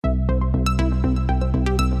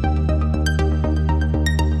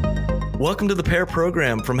Welcome to the Pair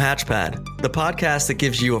Program from Hatchpad, the podcast that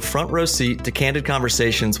gives you a front row seat to candid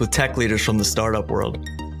conversations with tech leaders from the startup world.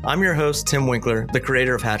 I'm your host, Tim Winkler, the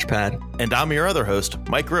creator of Hatchpad. And I'm your other host,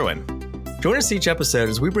 Mike Gruen. Join us each episode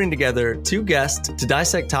as we bring together two guests to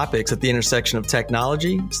dissect topics at the intersection of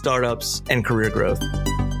technology, startups, and career growth.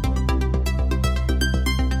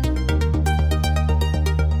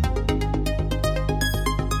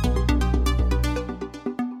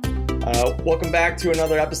 Welcome back to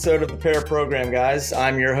another episode of the Pair Program, guys.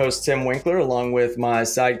 I'm your host, Tim Winkler, along with my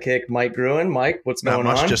sidekick, Mike Gruen. Mike, what's going on?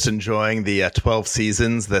 Not much, just enjoying the 12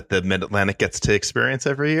 seasons that the Mid-Atlantic gets to experience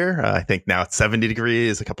every year. I think now it's 70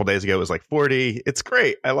 degrees. A couple days ago, it was like 40. It's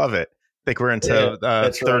great. I love it. I think we're into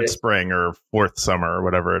third spring or fourth summer or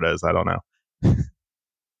whatever it is. I don't know.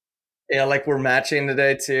 Yeah, like we're matching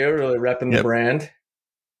today, too. Really repping the brand.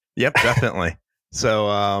 Yep, definitely.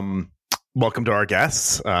 So, welcome to our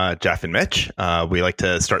guests, Jeff and Mitch. We like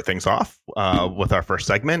to start things off with our first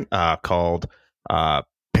segment called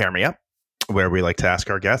Pair Me Up, where we like to ask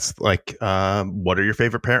our guests, like, what are your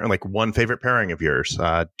favorite pairing, like one favorite pairing of yours?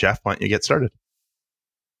 Jeff, why don't you get started?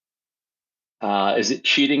 Is it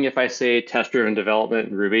cheating if I say test-driven development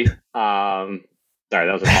in Ruby? Sorry,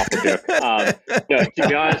 that was an awful joke. No, to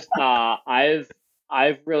be honest,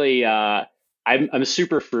 I've really... I'm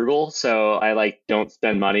super frugal, so I don't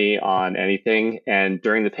spend money on anything. And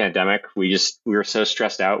during the pandemic, we were so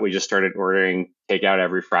stressed out, we just started ordering takeout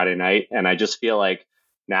every Friday night. And I just feel like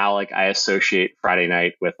now, I associate Friday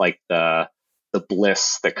night with the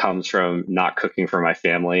bliss that comes from not cooking for my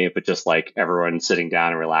family, but just everyone sitting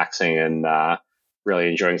down and relaxing and really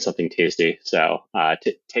enjoying something tasty. So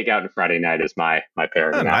takeout and Friday night is my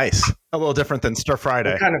pairing. Oh, nice. A little different than Stir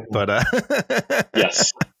Friday, but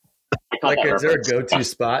yes. Is there a go-to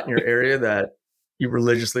spot in your area that you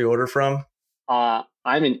religiously order from? I'm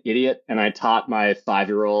an idiot, and I taught my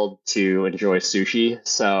 5-year-old to enjoy sushi.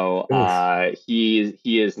 So he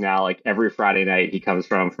is now every Friday night he comes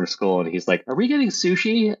from school, and he's like, "Are we getting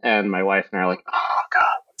sushi?" And my wife and I are like, "Oh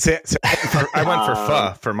God." So I went for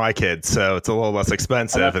pho for my kids, so it's a little less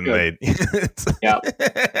expensive, and good. Yeah.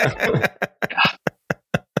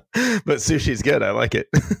 But sushi's good. I like it.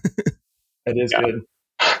 It is good.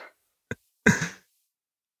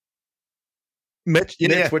 Mitch,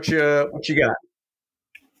 what you got?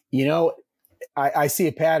 You know, I see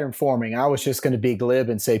a pattern forming. I was just going to be glib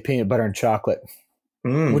and say peanut butter and chocolate,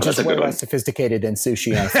 which is way less sophisticated than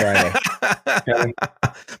sushi on Friday.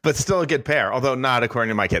 But still a good pair, although not according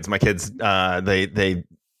to my kids. My kids, they're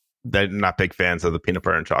not big fans of the peanut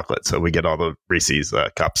butter and chocolate, so we get all the Reese's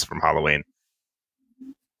cups from Halloween.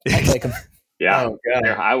 I'll take them. Yeah, oh, God.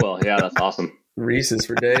 I will. Yeah, that's awesome. Reese's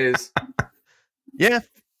for days. Yeah.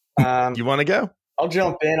 You want to go? I'll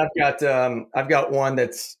jump in. I've got one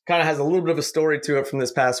that's kind of has a little bit of a story to it from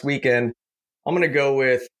this past weekend. I'm going to go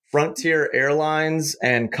with Frontier Airlines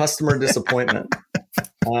and customer disappointment.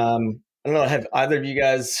 I don't know. Have either of you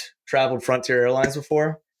guys traveled Frontier Airlines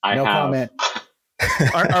before? No comment.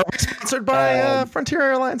 Are we sponsored by Frontier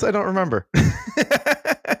Airlines? I don't remember.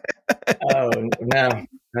 Oh no,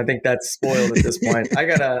 I think that's spoiled at this point. I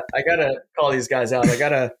gotta call these guys out. I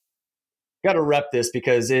gotta rep this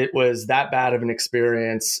because it was that bad of an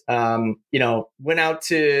experience. Went out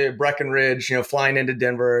to Breckenridge, flying into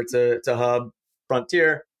Denver to hub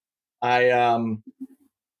Frontier. I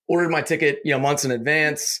ordered my ticket, months in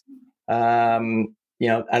advance. I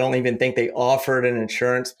don't even think they offered an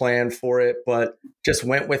insurance plan for it, but just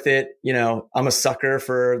went with it. I'm a sucker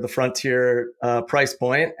for the Frontier price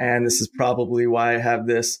point, and this is probably why I have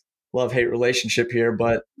this love-hate relationship here,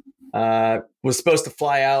 but was supposed to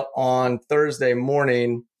fly out on Thursday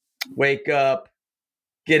morning, wake up,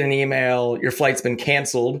 get an email, your flight's been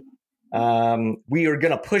canceled. We are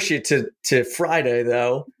going to push you to Friday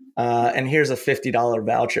though. And here's a $50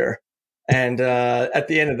 voucher. And at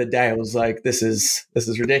the end of the day, I was like, this is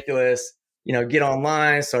ridiculous. Get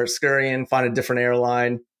online, start scurrying, find a different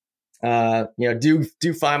airline.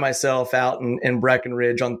 Do find myself out in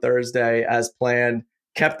Breckenridge on Thursday as planned,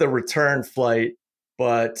 kept the return flight.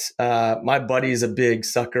 But my buddy's a big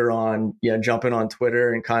sucker on jumping on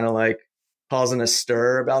Twitter and kind of causing a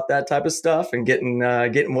stir about that type of stuff and getting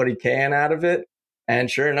what he can out of it. And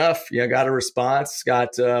sure enough, got a response,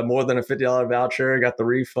 got more than a $50 voucher, got the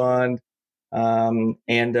refund.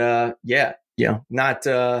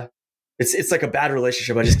 It's like a bad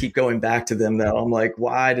relationship. I just keep going back to them though. I'm like,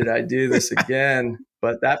 why did I do this again?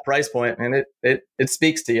 But that price point, man, it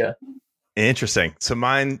speaks to you. Interesting. So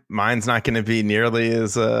mine's not going to be nearly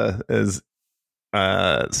as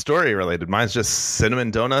story related. Mine's just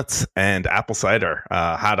cinnamon donuts and apple cider,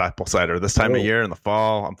 hot apple cider this time of year in the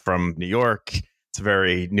fall. I'm from New York. It's a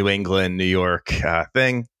very New England, New York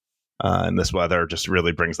thing. And this weather just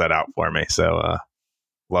really brings that out for me. So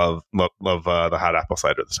love the hot apple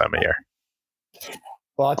cider this time of year.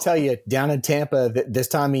 Well, I'll tell you, down in Tampa, this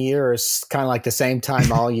time of year is kind of like the same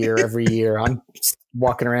time all year, every year. I'm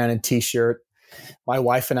walking around in T-shirt. My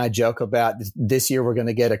wife and I joke about this year we're going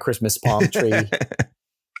to get a Christmas palm tree.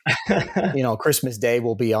 Christmas Day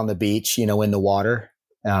we'll be on the beach, in the water.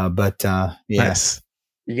 Yeah. Nice.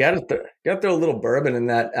 You got to throw a little bourbon in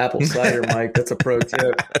that apple cider, Mike. That's a pro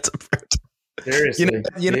tip. That's a pro tip. Seriously.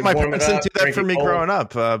 My parents didn't do that for me growing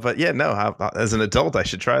up. But yeah, no, as an adult, I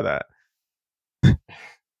should try that.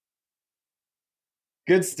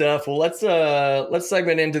 Good stuff. Well, let's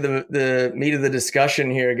segment into the meat of the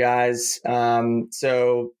discussion here, guys.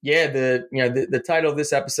 So yeah, the title of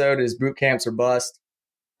this episode is Boot Camps or Bust.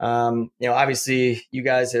 Obviously you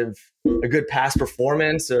guys have a good past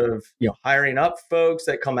performance of, hiring up folks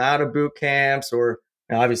that come out of boot camps, or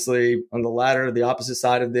obviously on the latter, the opposite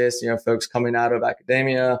side of this, folks coming out of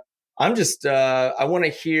academia. I'm just, I want to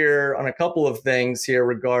hear on a couple of things here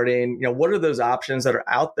regarding, what are those options that are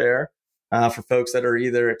out there for folks that are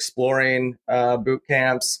either exploring boot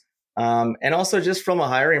camps, and also just from a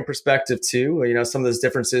hiring perspective too, some of those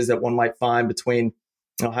differences that one might find between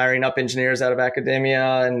hiring up engineers out of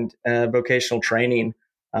academia and vocational training.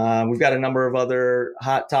 We've got a number of other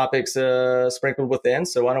hot topics sprinkled within,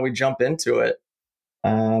 so why don't we jump into it?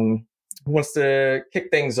 Who wants to kick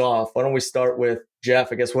things off? Why don't we start with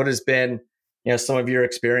Jeff? I guess what has been, some of your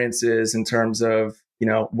experiences in terms of,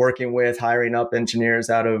 working with hiring up engineers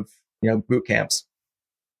out of, boot camps?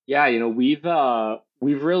 Yeah, we've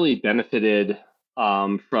really benefited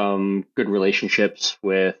from good relationships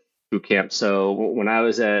with boot camp. So when I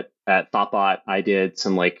was at ThoughtBot, I did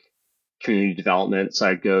some community development. So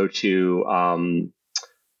I'd go to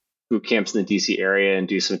boot camps in the DC area and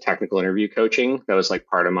do some technical interview coaching. That was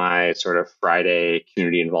part of my sort of Friday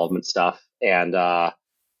community involvement stuff. And I,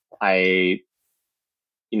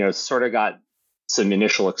 sort of got some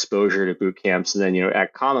initial exposure to boot camps. And then,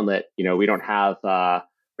 at CommonLit, we don't have,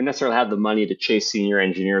 we necessarily have the money to chase senior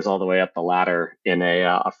engineers all the way up the ladder in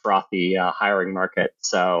a frothy hiring market.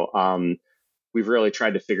 So we've really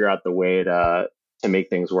tried to figure out the way to make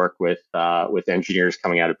things work with engineers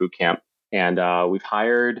coming out of boot camp. And we've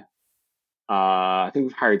hired, I think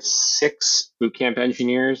we've hired 6 boot camp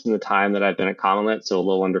engineers in the time that I've been at CommonLit, so a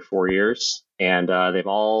little under 4 years. And they've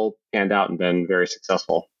all panned out and been very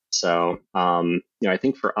successful. So, I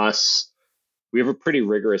think for us, we have a pretty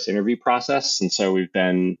rigorous interview process. And so we've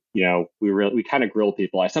been, we kind of grill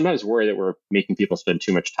people. I sometimes worry that we're making people spend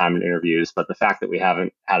too much time in interviews, but the fact that we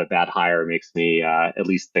haven't had a bad hire makes me at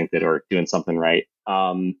least think that we're doing something right.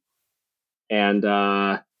 I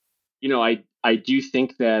do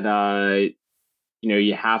think that,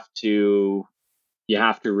 you have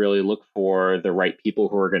to really look for the right people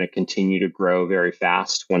who are going to continue to grow very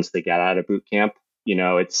fast once they get out of boot camp.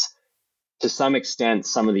 It's to some extent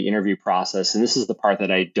some of the interview process, and this is the part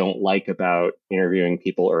that I don't like about interviewing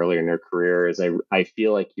people earlier in their career, is I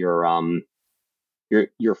feel like you're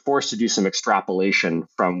forced to do some extrapolation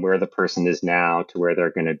from where the person is now to where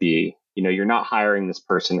they're going to be. You're not hiring this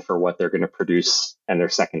person for what they're going to produce in their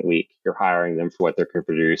second week. You're hiring them for what they're going to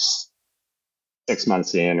produce 6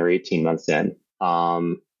 months in or 18 months in.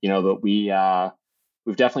 But we've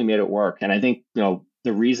definitely made it work. And I think,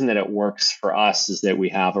 the reason that it works for us is that we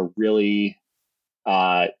have a really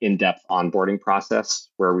in-depth onboarding process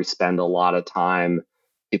where we spend a lot of time.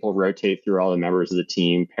 People rotate through all the members of the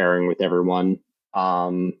team, pairing with everyone.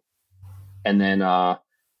 And then,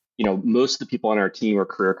 most of the people on our team are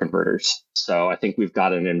career converters. So I think we've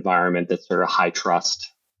got an environment that's sort of high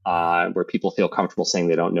trust, where people feel comfortable saying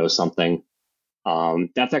they don't know something.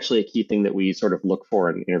 That's actually a key thing that we sort of look for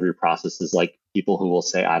in interview processes, people who will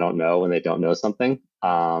say, I don't know, when they don't know something,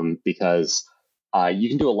 because you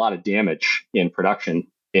can do a lot of damage in production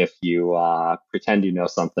if you pretend you know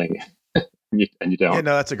something and you don't. Yeah,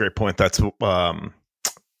 no, that's a great point. That's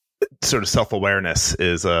sort of self-awareness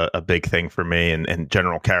is a big thing for me, and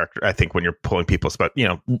general character. I think when you're pulling people, but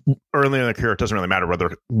early in their career, it doesn't really matter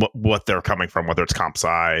what they're coming from, whether it's comp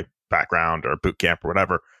sci background or boot camp or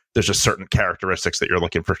whatever. There's just certain characteristics that you're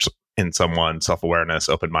looking for in someone. Self-awareness,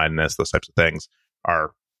 open-mindedness, those types of things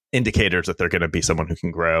are indicators that they're going to be someone who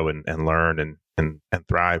can grow and learn and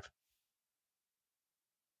thrive.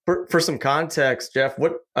 For some context, Jeff,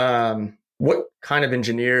 what kind of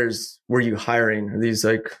engineers were you hiring? Are these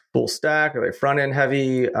full stack? Are they front end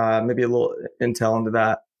heavy? Maybe a little intel into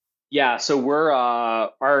that. Yeah, so we're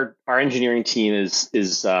our engineering team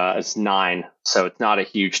is 9, so it's not a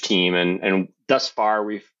huge team, and thus far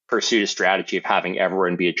we've pursued a strategy of having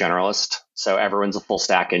everyone be a generalist. So everyone's a full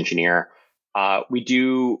stack engineer. We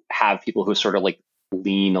do have people who sort of like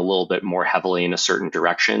lean a little bit more heavily in a certain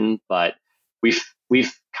direction, but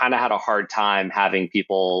we've kind of had a hard time having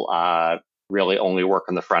people really only work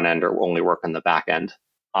on the front end or only work on the back end.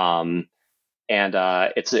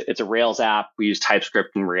 It's a Rails app. We use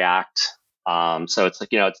TypeScript and React. So it's like,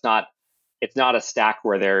 it's not a stack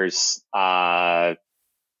where there's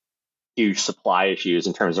huge supply issues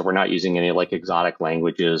in terms of we're not using any like exotic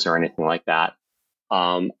languages or anything like that.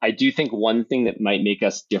 I do think one thing that might make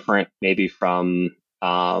us different maybe from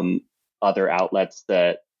other outlets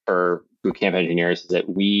that for bootcamp engineers is that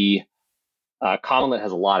Commonlit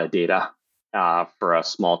has a lot of data for a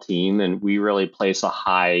small team, and we really place a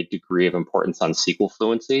high degree of importance on SQL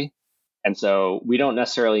fluency. And so we don't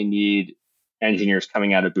necessarily need engineers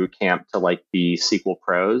coming out of bootcamp to like be SQL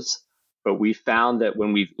pros, but we found that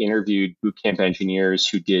when we've interviewed bootcamp engineers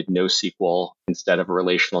who did NoSQL instead of a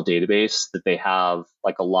relational database, that they have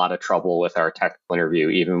like a lot of trouble with our technical interview,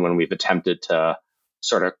 even when we've attempted to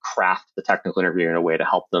sort of craft the technical interview in a way to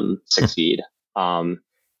help them succeed.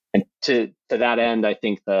 And to that end, I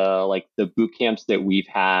think the boot camps that we've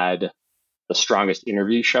had the strongest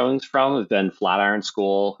interview showings from have been Flatiron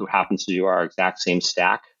School, who happens to do our exact same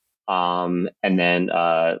stack, and then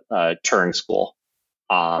Turing School,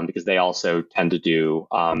 because they also tend to do.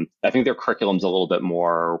 I think their curriculum's a little bit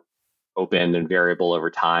more open and variable over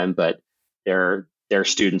time, but their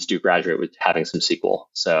students do graduate with having some SQL.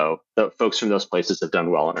 So the folks from those places have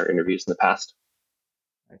done well in our interviews in the past.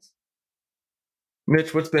 Nice.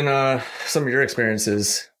 Mitch, what's been some of your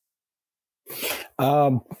experiences?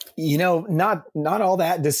 Not all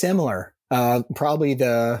that dissimilar. Probably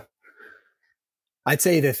I'd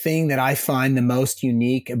say the thing that I find the most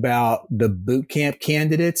unique about the bootcamp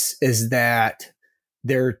candidates is that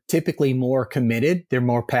they're typically more committed. They're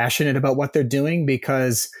more passionate about what they're doing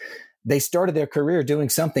because they started their career doing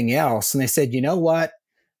something else. And they said, you know what?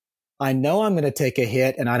 I know I'm going to take a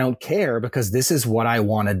hit and I don't care because this is what I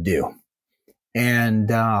want to do. And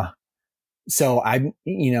so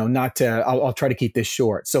I'll try to keep this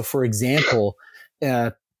short. So for example,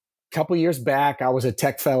 a couple years back, I was a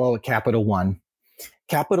tech fellow at Capital One.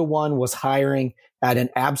 Capital One was hiring at an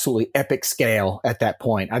absolutely epic scale at that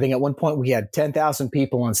point. I think at one point we had 10,000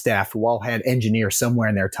 people on staff who all had engineer somewhere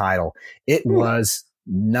in their title. It was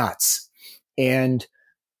nuts. And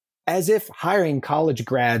as if hiring college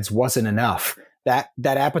grads wasn't enough, that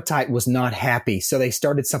appetite was not happy. So they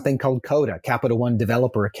started something called CODA, Capital One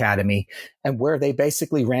Developer Academy, and where they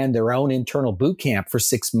basically ran their own internal boot camp for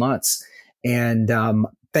 6 months. And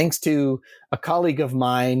thanks to a colleague of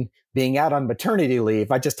mine being out on maternity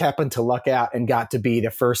leave, I just happened to luck out and got to be the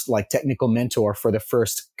first technical mentor for the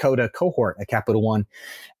first CODA cohort at Capital One.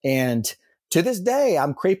 And to this day,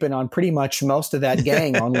 I'm creeping on pretty much most of that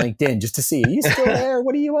gang on LinkedIn just to see, are you still there?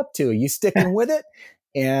 What are you up to? Are you sticking with it?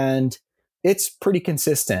 And it's pretty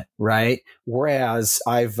consistent, right? Whereas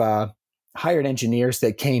I've hired engineers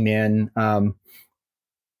that came in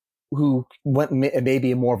who went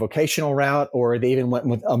maybe a more vocational route, or they even went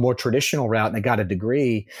with a more traditional route and they got a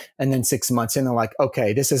degree. And then 6 months in, they're like,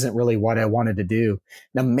 okay, this isn't really what I wanted to do.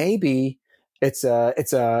 Now, maybe it's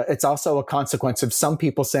also a consequence of some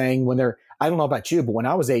people saying I don't know about you, but when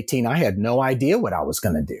I was 18, I had no idea what I was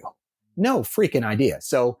going to do. No freaking idea.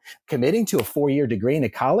 So committing to a 4-year degree in a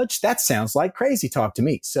college, that sounds like crazy talk to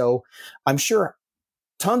me. So I'm sure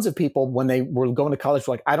tons of people, when they were going to college,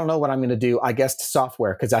 were like, I don't know what I'm going to do. I guess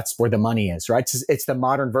software, because that's where the money is, right? It's the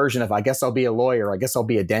modern version of, I guess I'll be a lawyer. I guess I'll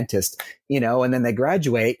be a dentist, and then they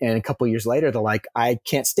graduate. And a couple of years later, they're like, I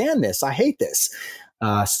can't stand this. I hate this.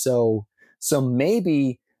 So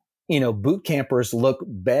maybe, boot campers look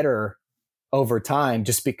better over time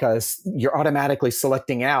just because you're automatically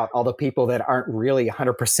selecting out all the people that aren't really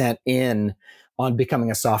 100% in on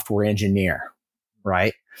becoming a software engineer,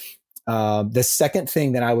 right? The second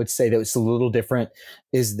thing that I would say that was a little different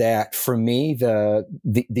is that for me, the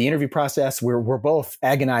interview process, we're both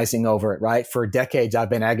agonizing over it, right? For decades, I've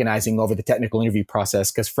been agonizing over the technical interview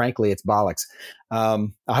process because frankly, it's bollocks. I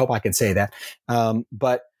hope I can say that.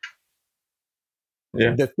 But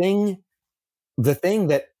yeah. The thing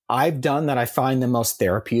that I've done that I find the most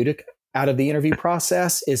therapeutic out of the interview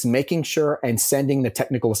process is making sure and sending the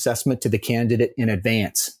technical assessment to the candidate in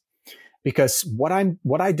advance. Because what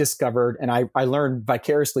I discovered, and I learned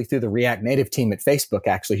vicariously through the React Native team at Facebook,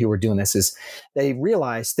 actually, who were doing this, is they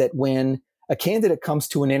realized that when a candidate comes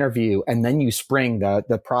to an interview and then you spring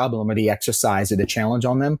the problem or the exercise or the challenge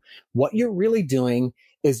on them, what you're really doing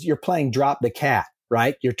is you're playing drop the cat,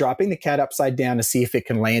 right? You're dropping the cat upside down to see if it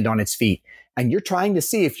can land on its feet. And you're trying to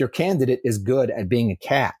see if your candidate is good at being a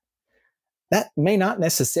cat. that may not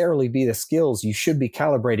necessarily be the skills you should be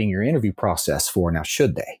calibrating your interview process for. Now,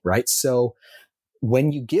 should they, right? So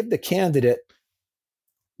when you give the candidate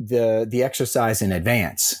the exercise in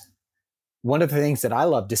advance, one of the things that I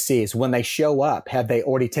love to see is when they show up, have they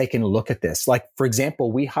already taken a look at this? Like, for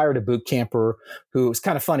example, we hired a boot camper who was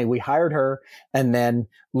kind of funny. We hired her, and then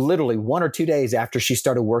literally 1 or 2 days after she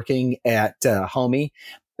started working at Homey,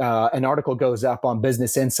 an article goes up on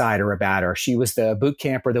Business Insider about her. She was the boot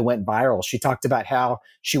camper that went viral. She talked about how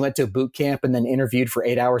she went to a boot camp and then interviewed for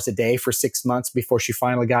 8 hours a day for 6 months before she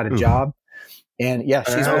finally got a job. And yeah,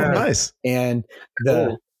 she's nice. And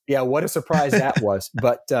what a surprise that was.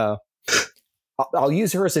 But I'll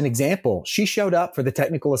use her as an example. She showed up for the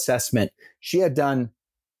technical assessment. She had done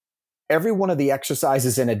every one of the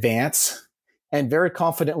exercises in advance and very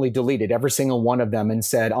confidently deleted every single one of them and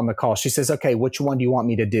said on the call, she says, okay, which one do you want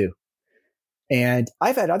me to do? And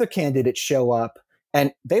I've had other candidates show up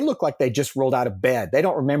and they look like they just rolled out of bed. They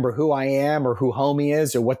don't remember who I am or who Homey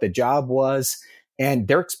is or what the job was. And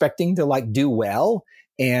they're expecting to like do well.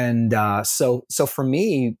 And so for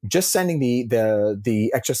me, just sending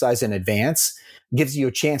the exercise in advance gives you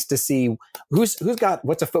a chance to see who's got,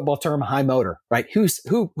 what's a football term, high motor, right?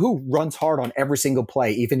 Who runs hard on every single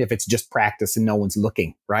play, even if it's just practice and no one's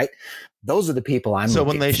looking, right? Those are the people I'm. So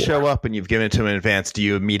when they show up and you've given it to them in advance, do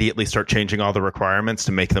you immediately start changing all the requirements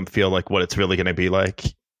to make them feel like what it's really going to be like?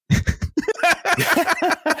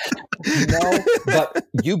 No, but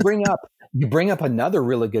you bring up another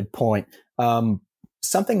really good point.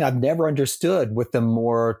 Something I've never understood with the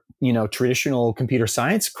more, traditional computer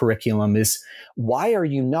science curriculum is why are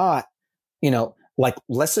you not, like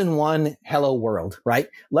lesson 1, hello world, right?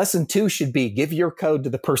 Lesson 2 should be give your code to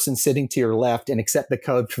the person sitting to your left and accept the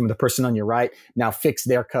code from the person on your right. Now fix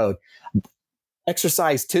their code.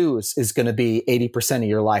 Exercise 2 is going to be 80% of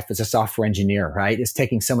your life as a software engineer, right? Is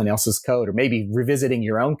taking someone else's code or maybe revisiting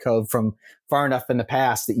your own code from far enough in the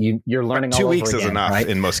past that you're learning all over again. 2 weeks is enough, right?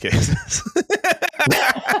 In most cases.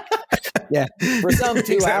 Yeah, for some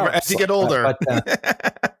 2 hours. As you get older.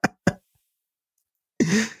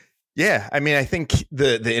 Yeah, I mean, I think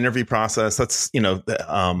the interview process, that's, and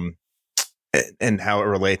how it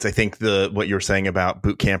relates. I think what you were saying about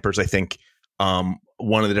boot campers, I think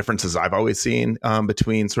one of the differences I've always seen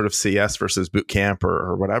between sort of CS versus boot camp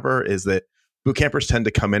or whatever is that boot campers tend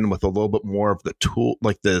to come in with a little bit more of the tool,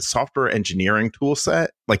 like the software engineering tool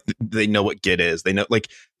set. Like they know what Git is. They know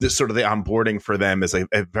like this sort of the onboarding for them is a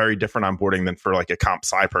very different onboarding than for like a comp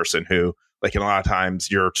sci person who like in a lot of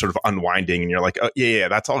times you're sort of unwinding and you're like, oh, yeah,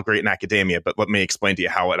 that's all great in academia, but let me explain to you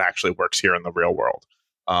how it actually works here in the real world.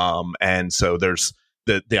 And so there's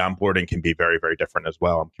the onboarding can be very, very different as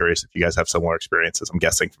well. I'm curious if you guys have similar experiences. I'm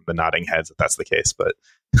guessing from the nodding heads that that's the case, but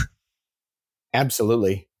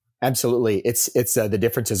Absolutely. It's the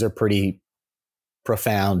differences are pretty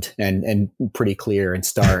profound and pretty clear and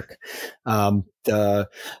stark. The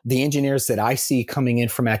engineers that I see coming in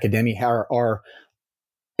from academia are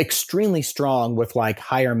extremely strong with like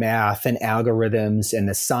higher math and algorithms and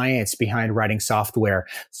the science behind writing software.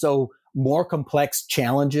 So more complex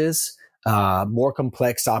challenges, more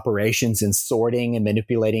complex operations and sorting and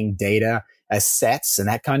manipulating data as sets and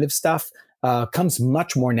that kind of stuff comes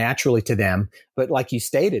much more naturally to them. But like you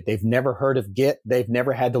stated, they've never heard of Git. They've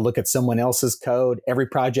never had to look at someone else's code. Every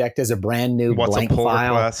project is a brand new blank a pull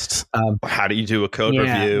file. Request? How do you do a code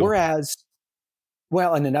review?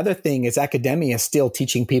 And another thing is academia is still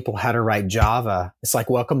teaching people how to write Java. It's like,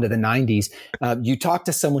 welcome to the 90s. You talk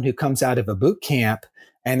to someone who comes out of a boot camp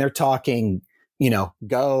and they're talking,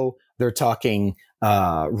 Go, they're talking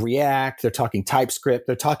React, they're talking TypeScript,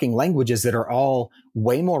 they're talking languages that are all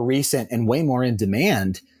way more recent and way more in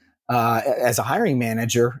demand as a hiring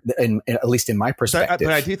manager, at least in my perspective.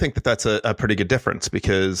 But I do think that that's a pretty good difference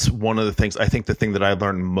because one of the things, I think the thing that I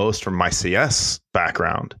learned most from my CS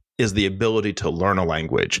background is the ability to learn a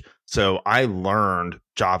language. So I learned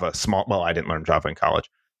Java I didn't learn Java in college,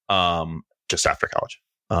 just after college.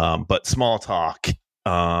 But Smalltalk,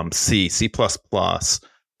 C, C++,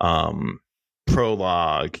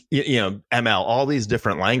 Prolog, ML, all these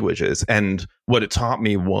different languages. And what it taught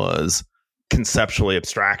me was conceptually,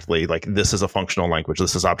 abstractly, like this is a functional language.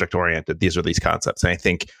 This is object oriented. These are these concepts. And I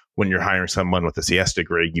think when you're hiring someone with a CS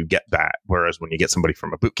degree, you get that. Whereas when you get somebody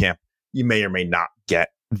from a boot camp, you may or may not get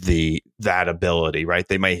that ability, right?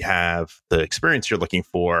 They may have the experience you're looking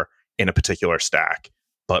for in a particular stack,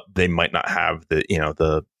 but they might not have the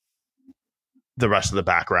rest of the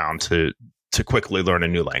background to quickly learn a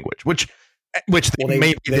new language, which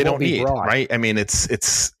they don't need, right? I mean,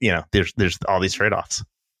 it's there's all these trade-offs.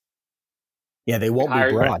 Yeah, they won't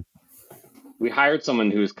be broad. we hired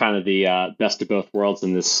someone who was kind of the best of both worlds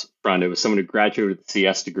in this front. It was someone who graduated with a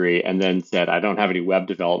CS degree and then said, I don't have any web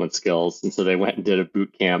development skills. And so they went and did a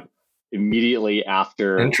boot camp immediately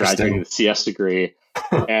after graduating with a CS degree.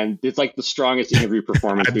 And it's like the strongest interview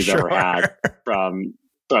performance we've ever had from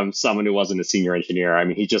someone who wasn't a senior engineer. I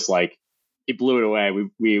mean, he just he blew it away.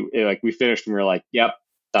 We finished and we were like, yep,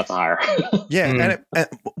 that's a hire. Yeah. And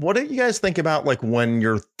what do you guys think about like when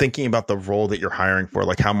you're thinking about the role that you're hiring for?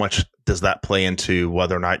 Like how much does that play into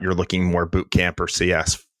whether or not you're looking more boot camp or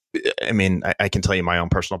CS? I mean, I can tell you my own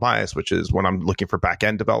personal bias, which is when I'm looking for back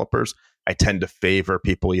end developers, I tend to favor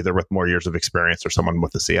people either with more years of experience or someone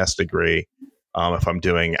with a CS degree. If I'm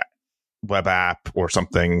doing web app or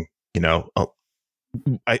something,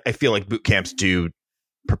 I feel like boot camps do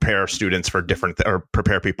prepare students for or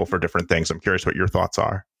prepare people for different things. I'm curious what your thoughts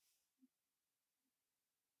are.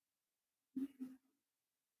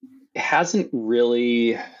 It hasn't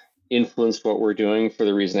really influenced what we're doing for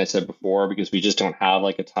the reason I said before, because we just don't have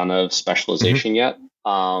like a ton of specialization yet.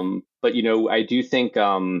 But I do think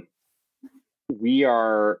we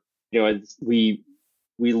are, we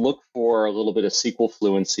look for a little bit of SQL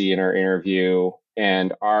fluency in our interview,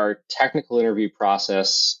 and our technical interview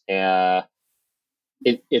process.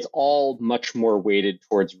 It's all much more weighted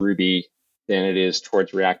towards Ruby than it is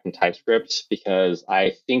towards React and TypeScript, because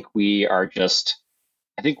I think we're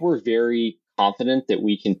very confident that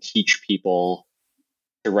we can teach people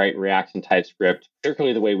to write React and TypeScript,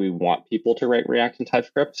 particularly the way we want people to write React and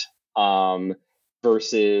TypeScript,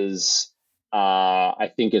 versus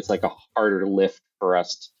I think it's like a harder lift for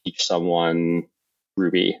us to teach someone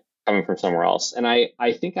Ruby coming from somewhere else. And I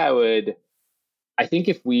think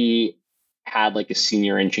if we had like a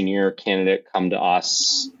senior engineer candidate come to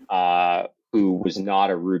us who was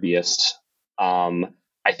not a Rubyist,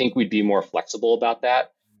 I think we'd be more flexible about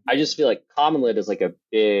that. I just feel like CommonLit is like a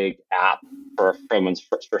big app for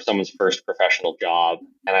someone's first professional job.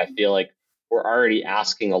 And I feel like we're already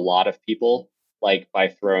asking a lot of people, like by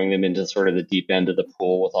throwing them into sort of the deep end of the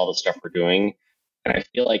pool with all the stuff we're doing. And I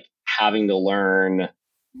feel like having to learn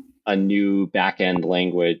a new back-end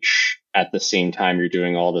language at the same time you're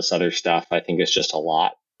doing all this other stuff, I think is just a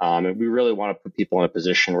lot. And we really want to put people in a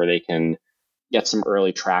position where they can get some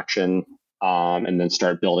early traction and then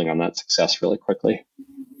start building on that success really quickly.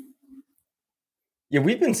 Yeah,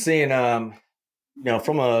 we've been seeing,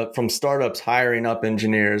 from startups hiring up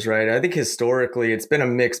engineers, right? I think historically it's been a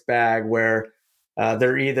mixed bag where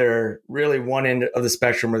they're either really one end of the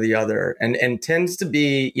spectrum or the other, and tends to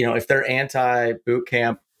be, if they're anti boot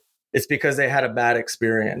camp, it's because they had a bad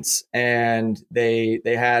experience and they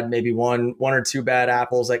had maybe one or two bad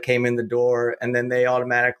apples that came in the door, and then they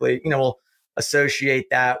automatically, will associate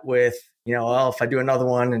that with, if I do another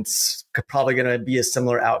one, it's probably going to be a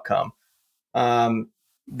similar outcome.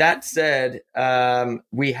 That said,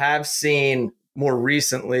 we have seen more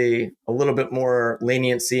recently a little bit more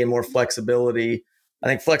leniency and more flexibility. I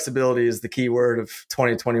think flexibility is the key word of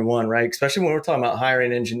 2021, right? Especially when we're talking about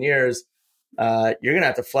hiring engineers. You're going to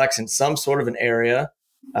have to flex in some sort of an area.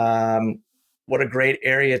 What a great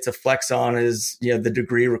area to flex on is, the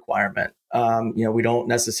degree requirement. We don't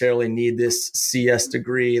necessarily need this CS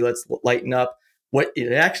degree. Let's lighten up. What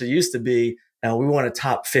it actually used to be, we want a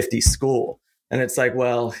top 50 school. And it's like,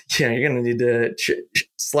 well, you're going to need to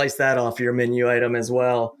slice that off your menu item as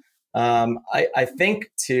well. I think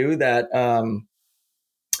too that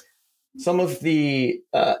some of the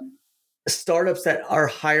startups that are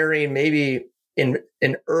hiring maybe in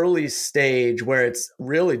an early stage where it's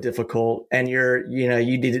really difficult and you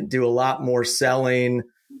need to do a lot more selling.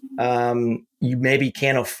 You maybe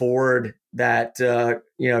can't afford that,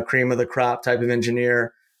 cream of the crop type of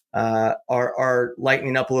engineer, are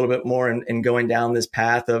lightening up a little bit more and going down this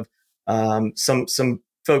path of some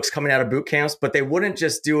folks coming out of boot camps, but they wouldn't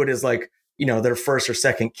just do it as like, their first or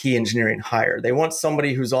second key engineering hire. They want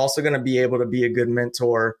somebody who's also going to be able to be a good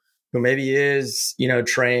mentor, who maybe is,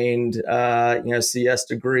 trained, CS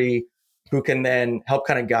degree, who can then help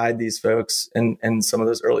kind of guide these folks in some of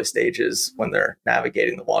those early stages when they're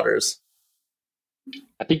navigating the waters.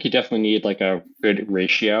 I think you definitely need like a good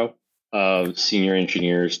ratio of senior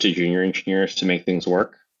engineers to junior engineers to make things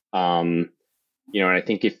work. And I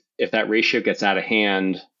think if that ratio gets out of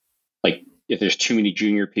hand, like if there's too many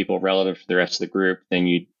junior people relative to the rest of the group,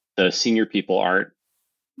 then the senior people aren't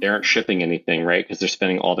shipping anything, right? Because they're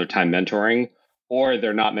spending all their time mentoring, or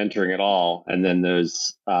they're not mentoring at all. And then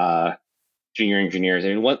those junior engineers. I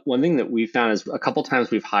mean, one thing that we found is a couple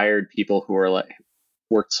times we've hired people who are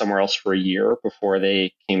worked somewhere else for a year before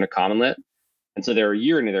they came to CommonLit. And so they're a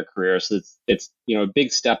year into their career. So it's a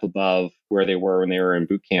big step above where they were when they were in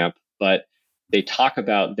boot camp. But they talk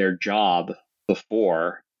about their job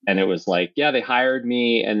before. And it was like, yeah, they hired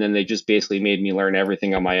me and then they just basically made me learn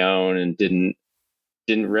everything on my own and didn't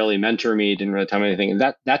really mentor me, didn't really tell me anything. And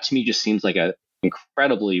that to me just seems like a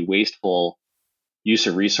incredibly wasteful use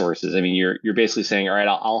of resources. I mean, you're basically saying, all right,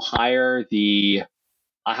 I'll hire the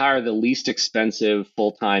least expensive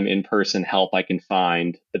full-time in-person help I can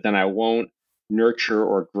find, but then I won't nurture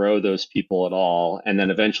or grow those people at all. And then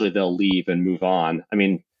eventually they'll leave and move on. I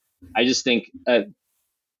mean, I just think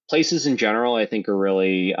places in general, I think, are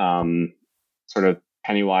really sort of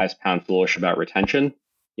penny wise, pound foolish about retention.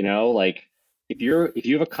 You know, like if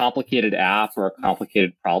you have a complicated app or a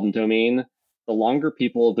complicated problem domain, the longer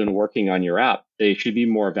people have been working on your app, they should be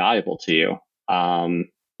more valuable to you.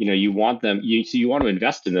 You know, you want them, you want to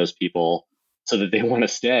invest in those people so that they want to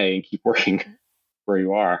stay and keep working where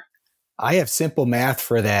you are. I have simple math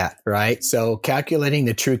for that, right? So calculating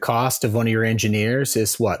the true cost of one of your engineers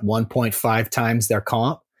is what, 1.5 times their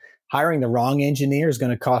comp. Hiring the wrong engineer is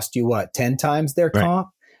going to cost you what, 10 times their comp?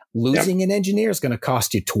 Losing an engineer is going to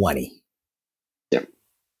cost you 20. Yep.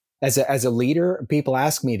 As a leader, people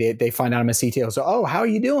ask me, they find out I'm a CTO. So, oh, how are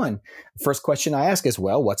you doing? First question I ask is,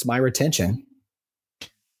 well, what's my retention?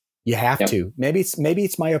 You have to. Maybe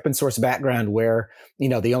it's my open source background where, you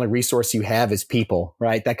know, the only resource you have is people,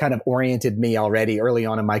 right? That kind of oriented me already early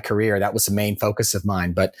on in my career. That was the main focus of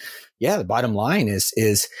mine. But yeah, the bottom line is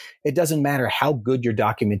it doesn't matter how good your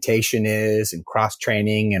documentation is and cross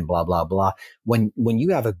training and blah, blah, blah. When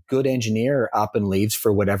you have a good engineer up and leaves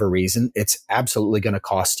for whatever reason, it's absolutely going to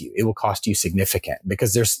cost you. It will cost you significant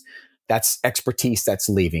because that's expertise that's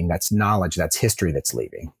leaving. That's knowledge. That's history that's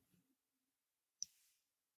leaving.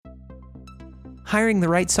 Hiring the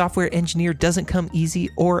right software engineer doesn't come easy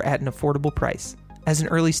or at an affordable price. As an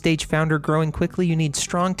early stage founder growing quickly, you need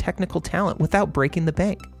strong technical talent without breaking the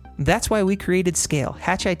bank. That's why we created Scale,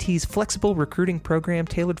 Hatch IT's flexible recruiting program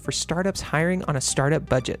tailored for startups hiring on a startup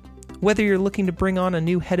budget. Whether you're looking to bring on a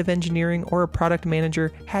new head of engineering or a product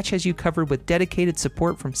manager, Hatch has you covered with dedicated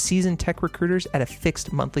support from seasoned tech recruiters at a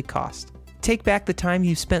fixed monthly cost. Take back the time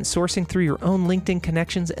you've spent sourcing through your own LinkedIn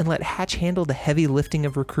connections and let Hatch handle the heavy lifting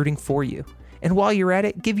of recruiting for you. And while you're at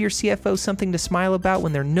it, give your CFO something to smile about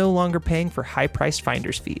when they're no longer paying for high-priced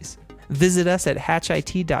finder's fees. Visit us at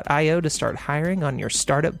hatchit.io to start hiring on your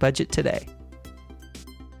startup budget today.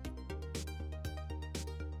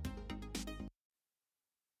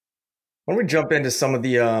 Why don't we jump into some of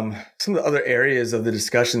the other areas of the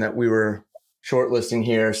discussion that we were shortlisting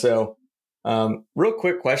here? So, real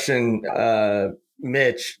quick question,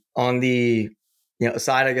 Mitch, on the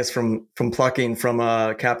aside, I guess from plucking from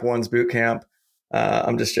Cap One's Bootcamp.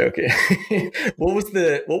 I'm just joking. What was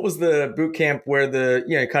the boot camp where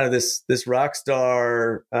the kind of this rock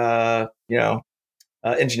star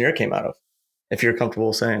engineer came out of? If you're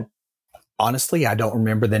comfortable saying. Honestly, I don't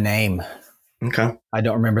remember the name. Okay, I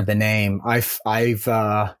don't remember the name.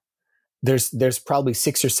 There's probably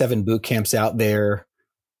 6 or 7 boot camps out there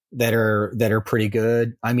that are pretty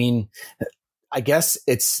good. I mean, I guess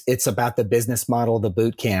it's about the business model of the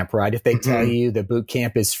boot camp, right? If they tell you the boot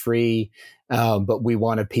camp is free, but we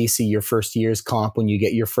want a piece of your first year's comp when you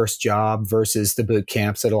get your first job versus the boot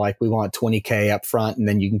camps that are like, we want $20K up front and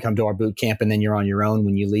then you can come to our boot camp and then you're on your own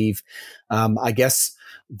when you leave. I guess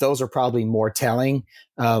those are probably more telling.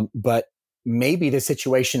 But maybe the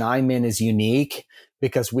situation I'm in is unique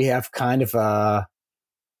because we have kind of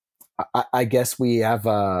I guess we have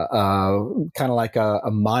a kind of like a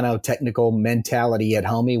monotechnical mentality at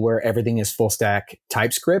Homey where everything is full stack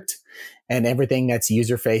TypeScript and everything that's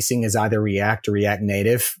user facing is either React or React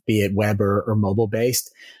Native, be it web or mobile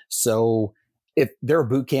based. So if there are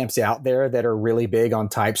boot camps out there that are really big on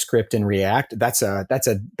TypeScript and React, that's a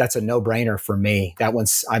no brainer for me. That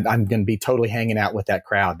one's I'm going to be totally hanging out with that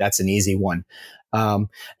crowd. That's an easy one.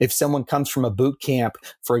 If someone comes from a boot camp,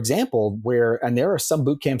 for example, and there are some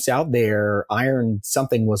boot camps out there, Iron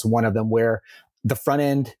something was one of them, where the front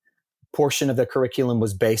end portion of the curriculum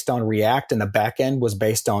was based on React and the back end was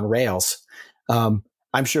based on Rails.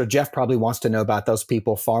 I'm sure Jeff probably wants to know about those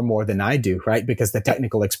people far more than I do, right? Because the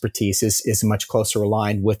technical expertise is much closer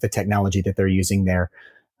aligned with the technology that they're using there.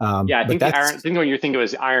 I think the one you're thinking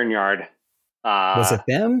was IronYard. Was it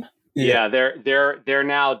them? Yeah, they're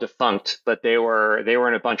now defunct, but they were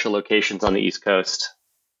in a bunch of locations on the East Coast.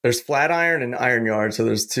 There's Flatiron and IronYard, so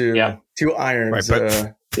there's two irons. Right,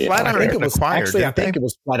 but Flatiron acquired. Actually, I think it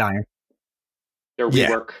was Flatiron. Their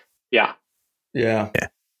rework. Yeah.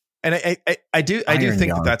 And I do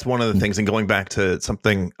think that's one of the things. And going back to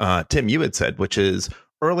something Tim, you had said, which is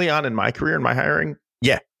early on in my career in my hiring,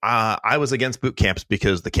 I was against boot camps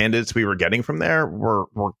because the candidates we were getting from there were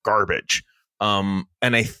garbage. And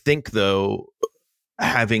I think though,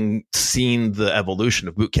 having seen the evolution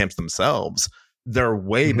of boot camps themselves, they're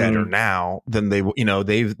way better now than they've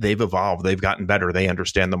evolved. They've gotten better. They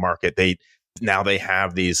understand the market. They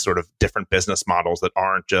have these sort of different business models that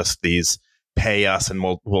aren't just these pay us and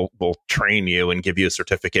we'll train you and give you a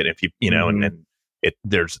certificate if you know, and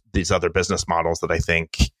there's these other business models that I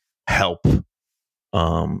think help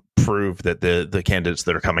prove that the candidates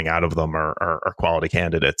that are coming out of them are quality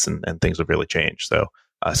candidates, and things have really changed. So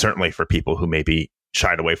certainly for people who maybe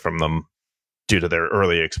shied away from them due to their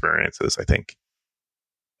early experiences, I think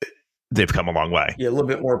they've come a long way. Yeah, a little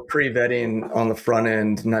bit more pre-vetting on the front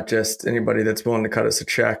end, not just anybody that's willing to cut us a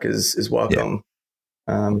check is welcome.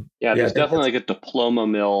 There's definitely like a diploma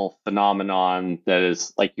mill phenomenon that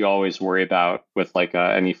is like you always worry about with like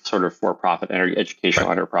any sort of for-profit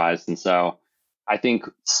educational enterprise. And so I think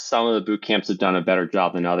some of the boot camps have done a better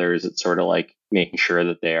job than others. It's sort of like making sure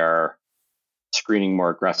that they are screening more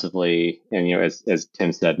aggressively, and as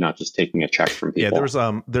Tim said, not just taking a check from people.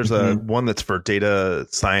 Yeah, there's a one that's for data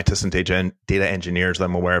scientists and data engineers that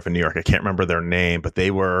I'm aware of in New York. I can't remember their name, but they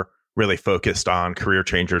were really focused on career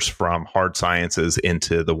changers from hard sciences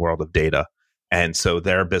into the world of data. And so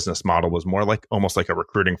their business model was more like almost like a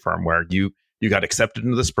recruiting firm where you got accepted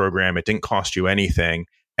into this program. It didn't cost you anything.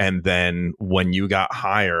 And then when you got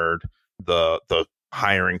hired, the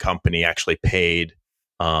hiring company actually paid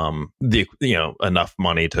enough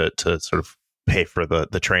money to sort of pay for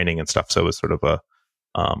the training and stuff. So it was sort of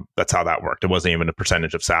that's how that worked. It wasn't even a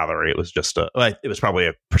percentage of salary. It was just it was probably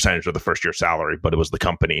a percentage of the first year salary, but it was the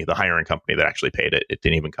hiring company that actually paid it. It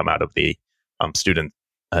didn't even come out of the student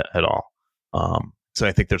at all. So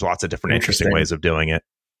I think there's lots of different interesting ways of doing it.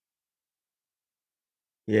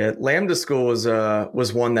 Yeah, Lambda School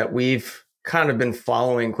was one that we've kind of been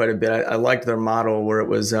following quite a bit. I liked their model where it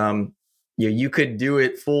was you could do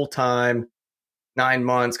it full time, 9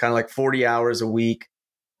 months, kind of like 40 hours a week,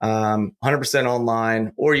 100%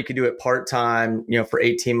 online, or you could do it part time, for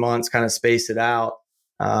 18 months, kind of space it out.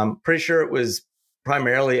 Pretty sure it was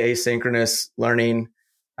primarily asynchronous learning,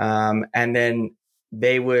 and then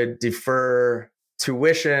they would defer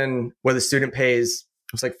tuition where the student pays.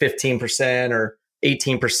 It's like 15% or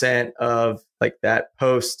 18% of like that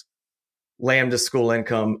post Lambda School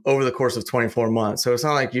income over the course of 24 months. So it's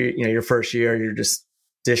not like your first year, you're just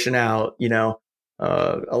dishing out,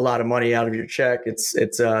 a lot of money out of your check. It's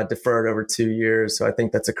deferred over 2 years. So I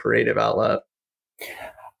think that's a creative outlet.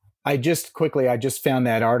 I just found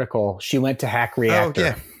that article. She went to Hack Reactor. Oh,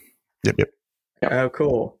 yeah. Yep. Oh,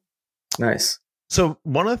 cool. Nice. So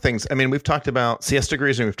one of the things, we've talked about CS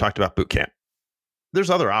degrees and we've talked about bootcamp. There's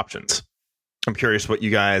other options. I'm curious what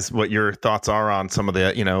your thoughts are on some of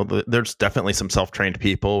there's definitely some self-trained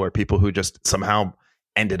people or people who just somehow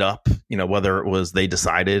ended up, whether it was they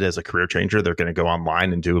decided as a career changer, they're going to go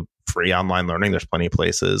online and do free online learning. There's plenty of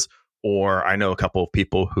places. Or I know a couple of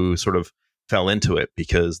people who sort of fell into it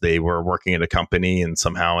because they were working at a company and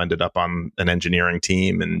somehow ended up on an engineering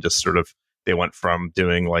team and just sort of, they went from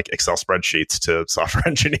doing like Excel spreadsheets to software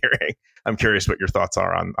engineering. I'm curious what your thoughts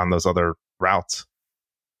are on those other routes.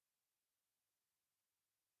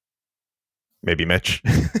 Maybe Mitch.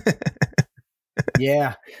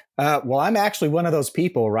 Yeah. Well, I'm actually one of those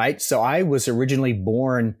people, right? So I was originally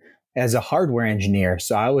born as a hardware engineer.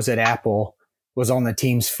 So I was at Apple, was on the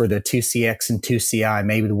teams for the 2CX and 2CI,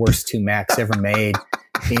 maybe the worst 2 Macs ever made.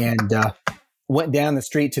 And went down the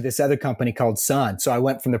street to this other company called Sun. So I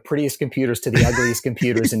went from the prettiest computers to the ugliest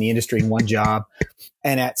computers in the industry in one job.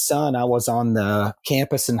 And at Sun, I was on the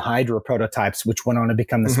Campus and Hydra prototypes, which went on to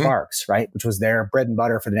become the Sparks, right? Which was their bread and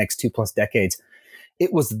butter for the next 2+ decades.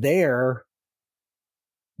 It was there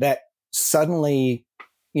that suddenly,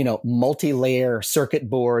 multi-layer circuit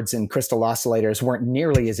boards and crystal oscillators weren't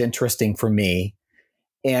nearly as interesting for me.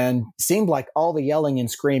 And seemed like all the yelling and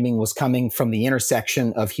screaming was coming from the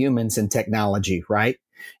intersection of humans and technology, right?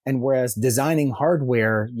 And whereas designing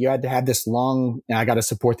hardware, you had to have this I got to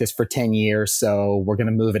support this for 10 years, so we're going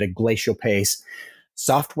to move at a glacial pace.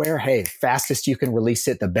 Software, hey, fastest you can release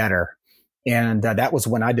it, the better. And that was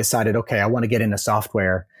when I decided, okay, I want to get into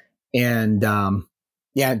software. And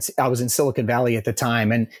I was in Silicon Valley at the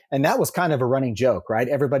time. And that was kind of a running joke, right?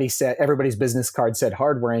 Everybody's business card said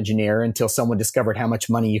hardware engineer until someone discovered how much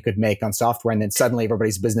money you could make on software. And then suddenly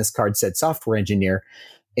everybody's business card said software engineer.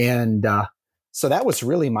 And so that was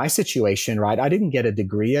really my situation, right? I didn't get a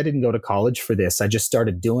degree. I didn't go to college for this. I just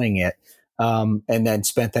started doing it. And then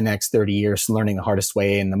spent the next 30 years learning the hardest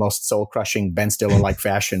way in the most soul-crushing Ben Stiller-like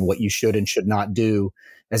fashion, what you should and should not do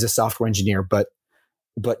as a software engineer. But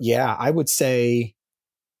yeah, I would say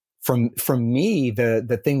from me,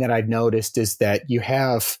 the thing that I've noticed is that you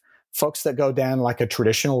have folks that go down like a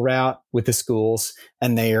traditional route with the schools,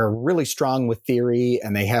 and they are really strong with theory,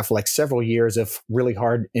 and they have like several years of really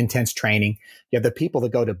hard, intense training. You have the people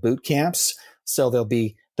that go to boot camps. So they'll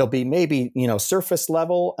be maybe, surface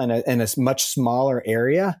level in a much smaller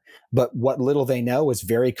area, but what little they know is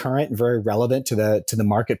very current and very relevant to the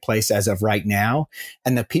marketplace as of right now.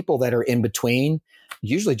 And the people that are in between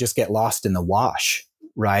usually just get lost in the wash,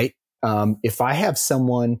 right? If I have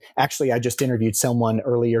someone, actually, I just interviewed someone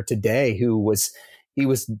earlier today he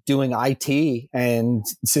was doing IT and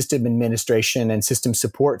system administration and system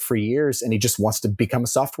support for years, and he just wants to become a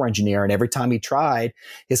software engineer. And every time he tried,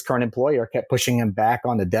 his current employer kept pushing him back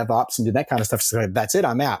on the DevOps and do that kind of stuff. So that's it.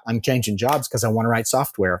 I'm out. I'm changing jobs because I want to write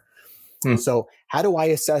software. So how do I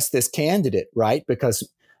assess this candidate, right? Because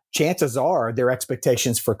chances are their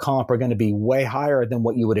expectations for comp are going to be way higher than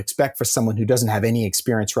what you would expect for someone who doesn't have any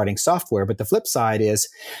experience writing software. But the flip side is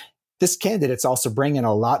this candidate's also bringing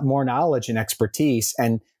a lot more knowledge and expertise,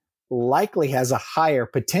 and likely has a higher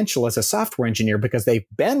potential as a software engineer because they've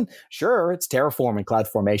been, sure, it's Terraform and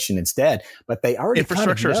CloudFormation instead, but they already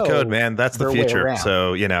infrastructure kind of is code, man. That's the future.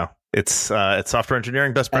 So, it's software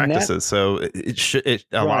engineering best practices. So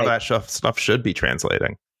a lot of that stuff should be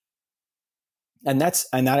translating. And that,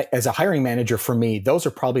 as a hiring manager, for me, those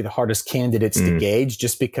are probably the hardest candidates to gauge,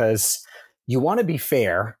 just because you want to be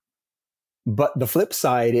fair, but the flip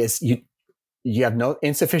side is you have no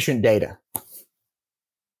insufficient data.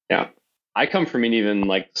 Yeah, I come from an even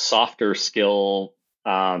like softer skill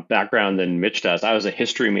background than Mitch does. I was a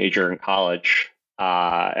history major in college,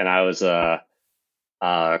 and I was a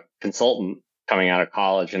consultant coming out of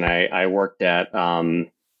college, and I worked at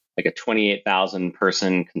like a 28,000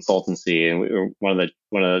 person consultancy, and one of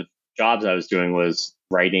the jobs I was doing was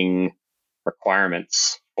writing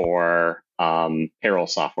requirements for payroll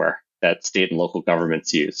software that state and local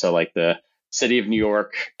governments use. So like the city of New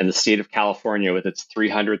York and the state of California with its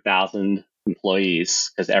 300,000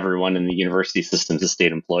 employees, because everyone in the university system is a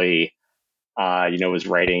state employee,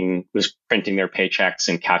 was printing their paychecks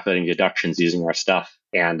and calculating deductions using our stuff.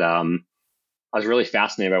 And I was really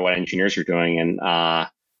fascinated by what engineers were doing. And I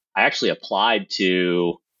actually applied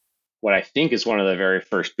to what I think is one of the very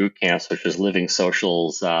first boot camps, which was Living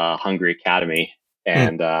Social's Hungry Academy,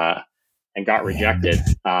 and got rejected.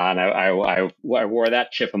 And I wore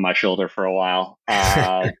that chip on my shoulder for a while.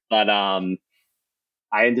 But I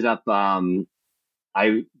ended up,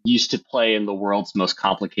 I used to play in the world's most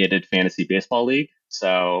complicated fantasy baseball league.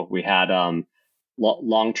 So we had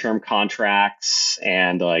long-term contracts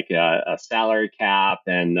and like a salary cap.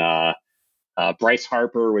 And Bryce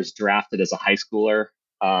Harper was drafted as a high schooler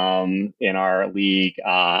in our league.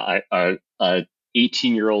 A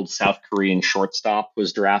 18-year-old South Korean shortstop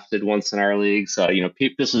was drafted once in our league. So,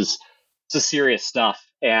 this is serious stuff.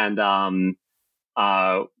 And the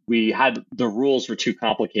rules were too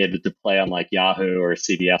complicated to play on like Yahoo or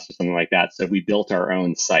CBS or something like that. So we built our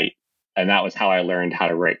own site, and that was how I learned how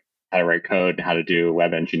to write code, how to do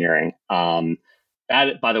web engineering.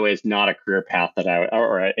 That, by the way, is not a career path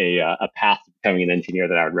or a path to becoming an engineer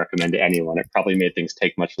that I would recommend to anyone. It probably made things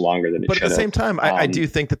take much longer than it should have. But at the same time, I do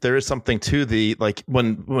think that there is something to the, like,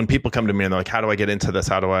 when people come to me and they're like, how do I get into this?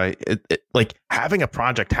 How do I, like, having a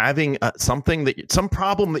project, having some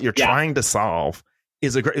problem that you're trying to solve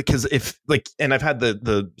is a great, because if like, and I've had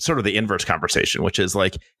the sort of the inverse conversation, which is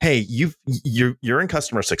like, hey, you're in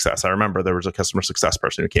customer success. I remember there was a customer success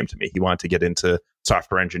person who came to me. He wanted to get into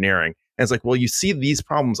software engineering. And it's like, well, you see these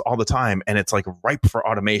problems all the time, and it's like ripe for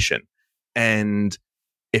automation. And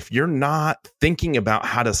if you're not thinking about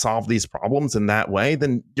how to solve these problems in that way,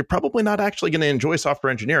 then you're probably not actually going to enjoy software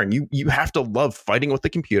engineering. You have to love fighting with the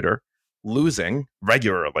computer, losing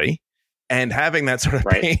regularly, and having that sort of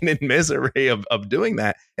pain and misery of doing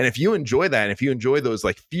that. And if you enjoy that, and if you enjoy those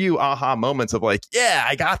like few aha moments of like, yeah,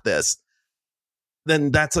 I got this,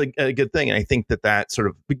 then that's a good thing. And I think that sort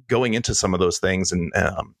of going into some of those things and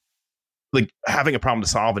like having a problem to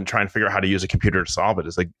solve and trying to figure out how to use a computer to solve it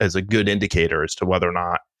is a good indicator as to whether or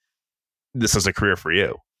not this is a career for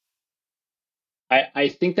you. I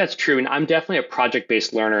think that's true. And I'm definitely a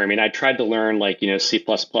project-based learner. I mean, I tried to learn like, C++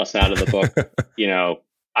 out of the book,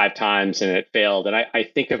 5 times and it failed. And I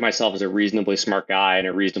think of myself as a reasonably smart guy and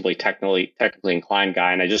a reasonably technically inclined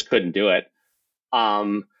guy, and I just couldn't do it.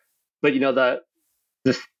 But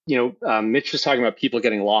Mitch was talking about people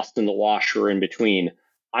getting lost in the wash or in between.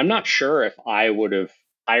 I'm not sure if I would have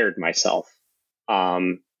hired myself.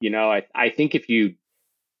 I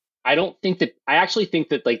actually think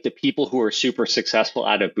that like the people who are super successful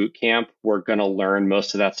out of boot camp were going to learn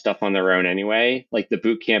most of that stuff on their own anyway. Like the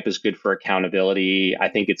boot camp is good for accountability. I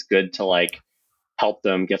think it's good to like help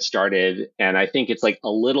them get started. And I think it's like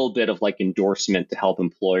a little bit of like endorsement to help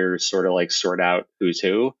employers sort of like sort out who's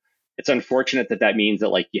who. It's unfortunate that that means that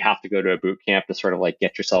like you have to go to a boot camp to sort of like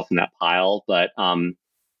get yourself in that pile. But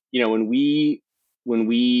when we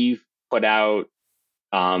put out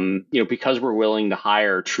because we're willing to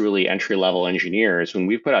hire truly entry level engineers, when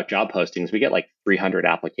we put out job postings, we get like 300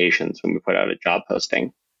 applications when we put out a job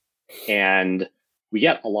posting, and we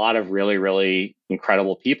get a lot of really, really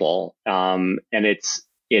incredible people. And it's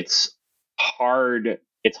hard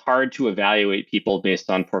to evaluate people based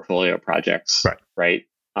on portfolio projects, right?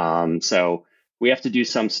 So we have to do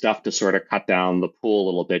some stuff to sort of cut down the pool a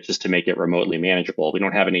little bit just to make it remotely manageable. We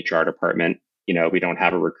don't have an HR department. We don't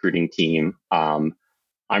have a recruiting team. I'm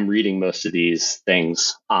reading most of these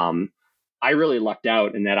things. I really lucked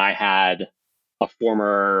out in that I had a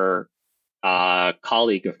former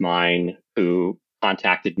colleague of mine who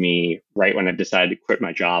contacted me right when I decided to quit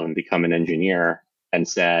my job and become an engineer and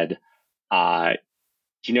said, do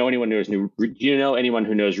you know anyone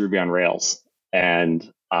who knows Ruby on Rails? And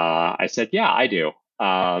I said, yeah, I do.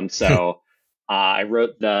 So I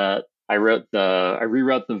rewrote the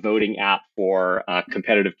voting app for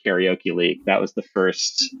competitive karaoke league. That was the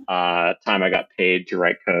first time I got paid to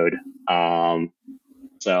write code. That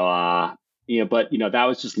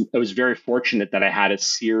was very fortunate that I had a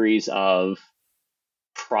series of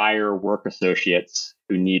prior work associates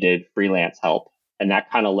who needed freelance help. And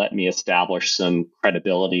that kind of let me establish some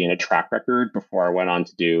credibility and a track record before I went on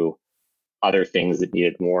to do other things that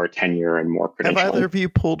needed more tenure and more credentialing. Have either of you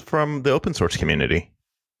pulled from the open source community?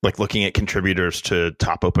 Like looking at contributors to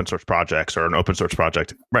top open source projects or an open source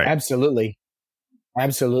project? Right. Absolutely.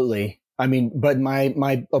 I mean, but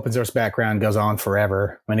my open source background goes on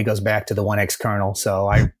forever when it goes back to the 1X kernel.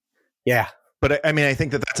 So yeah. But I mean, I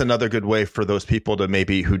think that's another good way for those people to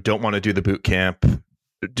maybe who don't want to do the boot camp,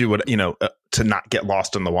 do what, to not get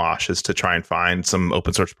lost in the wash, is to try and find some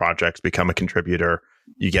open source projects, become a contributor.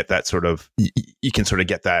 You get that sort of, you can sort of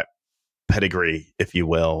get that pedigree, if you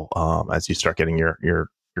will, as you start getting your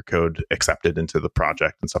code accepted into the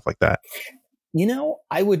project and stuff like that.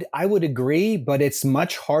 I would agree, but it's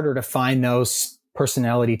much harder to find those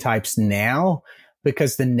personality types now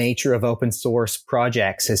because the nature of open source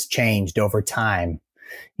projects has changed over time.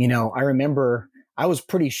 I remember I was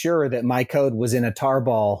pretty sure that my code was in a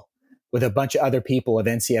tarball with a bunch of other people of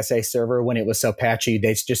NCSA server when it was so patchy.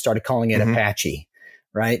 They just started calling it Apache,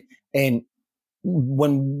 right? And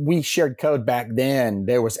when we shared code back then,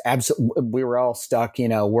 there was we were all stuck,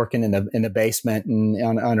 working in the basement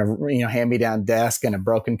and on a hand-me-down desk and a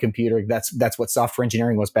broken computer. That's what software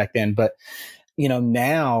engineering was back then. But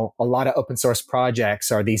now a lot of open source projects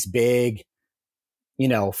are these big,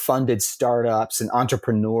 funded startups and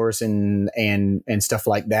entrepreneurs and stuff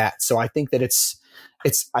like that. So I think that it's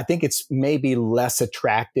maybe less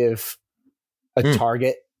attractive a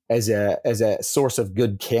target as a source of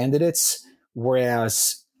good candidates.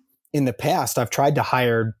 Whereas in the past, I've tried to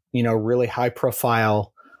hire, really high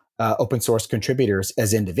profile open source contributors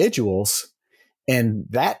as individuals. And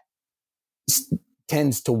that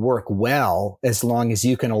tends to work well as long as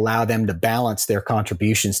you can allow them to balance their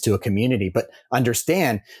contributions to a community. But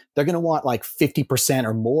understand, they're going to want like 50%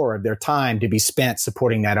 or more of their time to be spent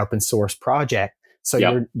supporting that open source project. So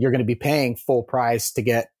you're going to be paying full price to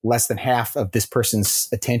get less than half of this person's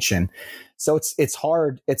attention. So it's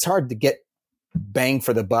hard to get bang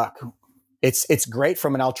for the buck. It's great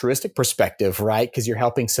from an altruistic perspective, right? Because you're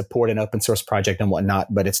helping support an open source project and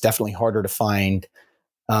whatnot, but it's definitely harder to find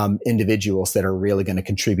individuals that are really going to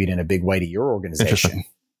contribute in a big way to your organization.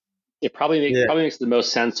 It probably makes the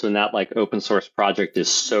most sense when that like open source project is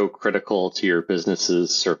so critical to your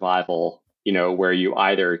business's survival, where you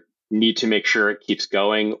either need to make sure it keeps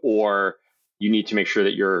going or you need to make sure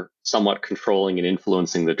that you're somewhat controlling and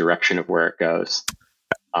influencing the direction of where it goes.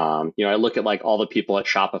 I look at like all the people at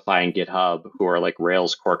Shopify and GitHub who are like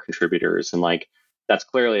Rails core contributors, and like that's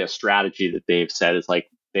clearly a strategy that they've said is like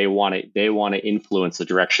they want to influence the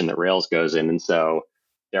direction that Rails goes in, and so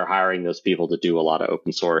they're hiring those people to do a lot of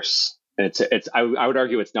open source. And I would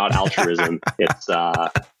argue it's not altruism. It's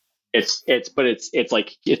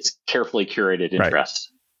carefully curated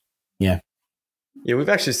interest. Right. Yeah, we've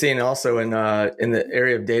actually seen also in the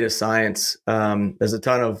area of data science, there's a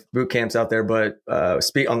ton of boot camps out there, but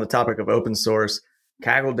speak on the topic of open source,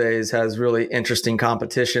 Kaggle Days has really interesting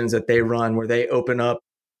competitions that they run where they open up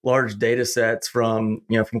large data sets from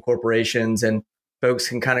corporations, and folks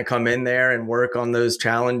can kind of come in there and work on those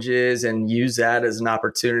challenges and use that as an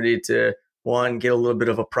opportunity to, one, get a little bit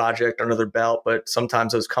of a project under their belt. But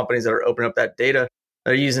sometimes those companies that are opening up that data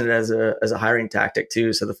are using it as a hiring tactic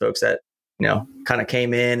too. So the folks that kind of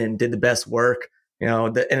came in and did the best work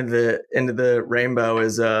the end of the rainbow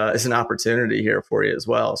is an opportunity here for you as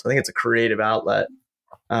well. So I think it's a creative outlet.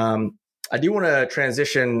 I do want to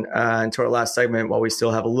transition into our last segment while we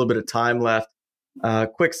still have a little bit of time left.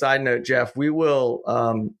 Quick side note, Jeff, we will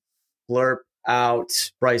blurb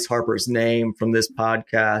out Bryce Harper's name from this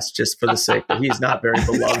podcast just for the sake that he's not very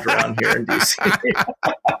beloved around here in DC.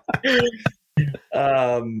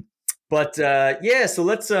 So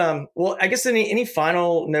let's well, I guess any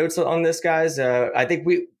final notes on this, guys? I think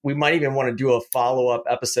we might even want to do a follow-up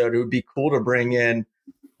episode. It would be cool to bring in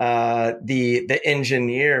the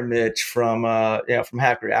engineer Mitch from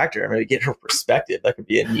Hack Reactor. Maybe get her perspective. That could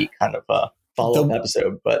be a neat kind of follow-up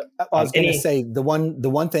episode. But I was going to say the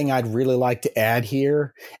one thing I'd really like to add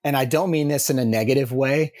here, and I don't mean this in a negative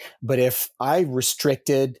way, but if I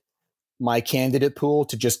restricted my candidate pool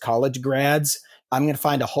to just college grads, I'm going to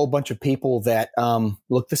find a whole bunch of people that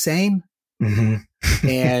look the same. Mm-hmm.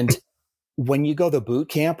 And when you go the boot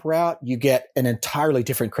camp route, you get an entirely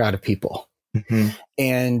different crowd of people. Mm-hmm.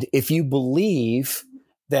 And if you believe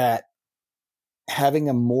that having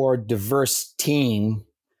a more diverse team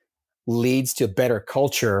leads to better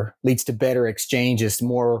culture, leads to better exchanges,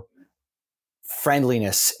 more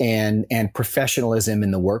friendliness and professionalism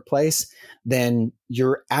in the workplace, then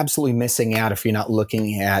you're absolutely missing out if you're not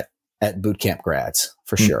looking at bootcamp grads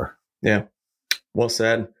for sure. Yeah. Well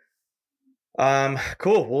said.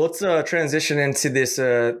 Cool. Well, let's transition into this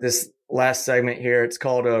last segment here. It's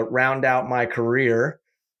called Round Out My Career,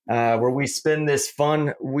 where we spin this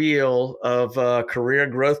fun wheel of career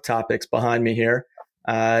growth topics behind me here.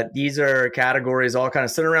 These are categories all kind of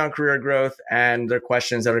centered around career growth, and they're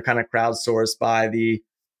questions that are kind of crowdsourced by the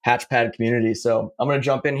Hatchpad community. So I'm going to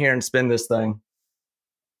jump in here and spin this thing.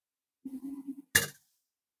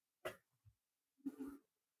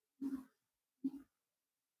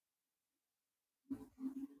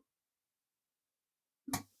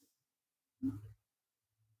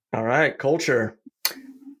 All right, culture.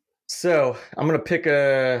 So I'm going to pick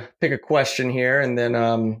a question here, and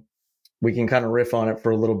then we can kind of riff on it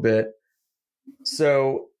for a little bit.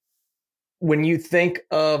 So when you think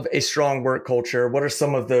of a strong work culture, what are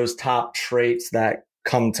some of those top traits that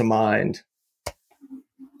come to mind?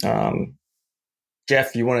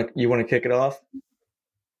 Jeff, you want to kick it off?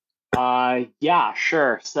 Yeah,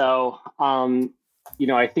 sure. So,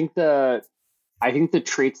 I think the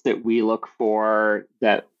traits that we look for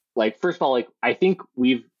that, like, first of all, like, I think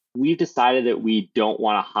we've decided that we don't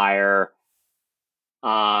want to hire,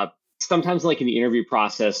 sometimes like in the interview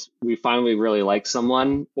process, we find we really like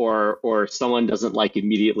someone or someone doesn't like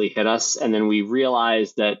immediately hit us. And then we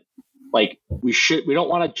realize that like we don't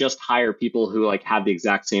want to just hire people who like have the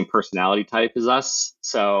exact same personality type as us.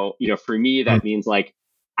 So, for me, that means like,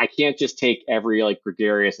 I can't just take every like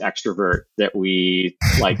gregarious extrovert that we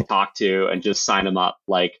like talk to and just sign them up,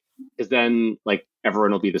 like, because then like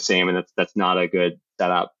everyone will be the same, and that's not a good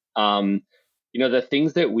setup. The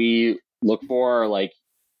things that we look for are like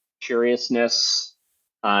curiousness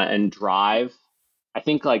and drive. I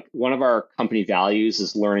think like one of our company values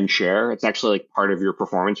is learn and share. It's actually like part of your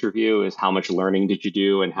performance review is how much learning did you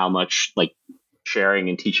do and how much like sharing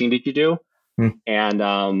and teaching did you do. And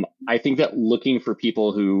I think that looking for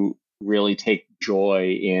people who really take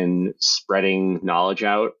joy in spreading knowledge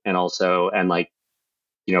out and like,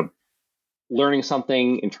 learning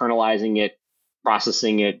something, internalizing it,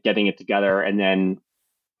 processing it, getting it together, and then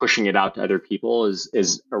pushing it out to other people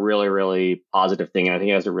is a really, really positive thing. And I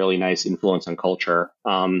think it has a really nice influence on culture.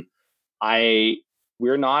 We're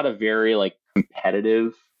not a very like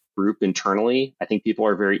competitive group internally. I think people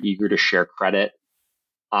are very eager to share credit.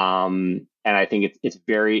 And I think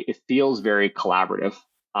it feels very collaborative.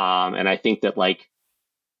 And I think that like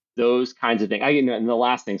those kinds of things, and the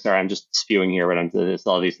last thing, sorry, I'm just spewing here, but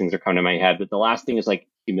all these things are coming to my head. But the last thing is like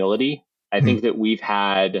humility. I think that we've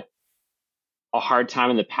had a hard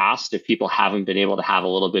time in the past if people haven't been able to have a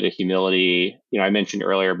little bit of humility. I mentioned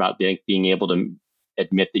earlier about being able to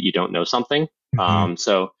admit that you don't know something.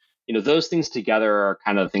 So, those things together are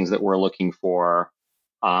kind of the things that we're looking for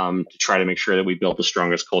to try to make sure that we build the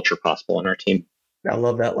strongest culture possible in our team. I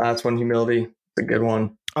love that last one, humility. It's a good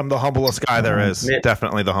one. I'm the humblest guy there is.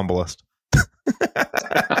 Definitely the humblest.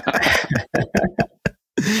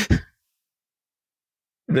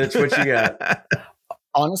 Mitch, what you got?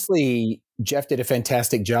 Honestly, Jeff did a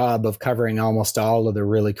fantastic job of covering almost all of the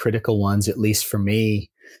really critical ones, at least for me,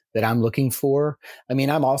 that I'm looking for. I mean,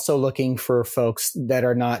 I'm also looking for folks that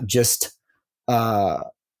are not just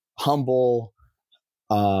humble,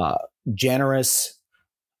 generous,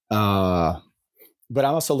 but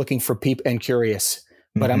I'm also looking for people and curious,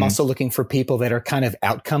 but I'm also looking for people that are kind of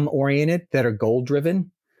outcome oriented, that are goal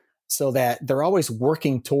driven. so that they're always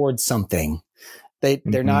working towards something.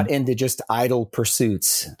 They're not into just idle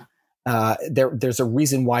pursuits. There's a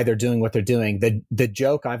reason why they're doing what they're doing. The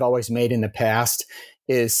joke I've always made in the past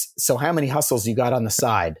is, so how many hustles you got on the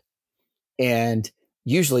side? And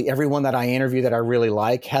usually everyone that I interview that I really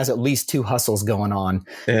like has at least 2 hustles going on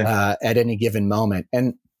at any given moment.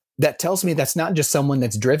 And that tells me that's not just someone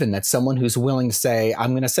that's driven. That's someone who's willing to say,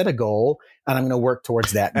 I'm going to set a goal and I'm going to work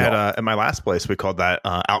towards that goal. At my last place, we called that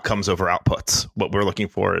outcomes over outputs. What we're looking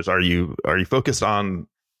for is, are you focused on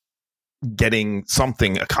getting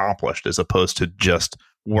something accomplished as opposed to just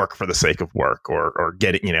work for the sake of work, or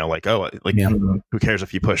getting, who cares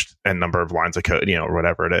if you pushed a number of lines of code, or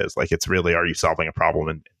whatever it is. Like, it's really, are you solving a problem,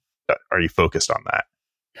 and are you focused on that?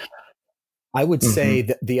 I would say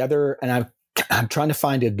that the other, and I'm trying to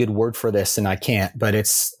find a good word for this and I can't, but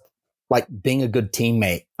it's like being a good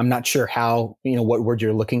teammate. I'm not sure how, what word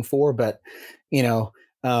you're looking for, but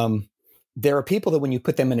there are people that when you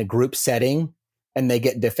put them in a group setting and they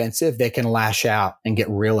get defensive, they can lash out and get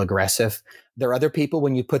real aggressive. There are other people,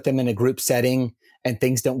 when you put them in a group setting and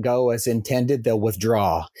things don't go as intended, they'll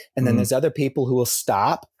withdraw. And then there's other people who will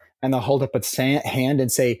stop and they'll hold up a hand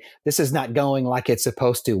and say, this is not going like it's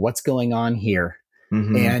supposed to. What's going on here?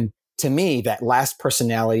 And to me, that last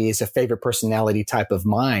personality is a favorite personality type of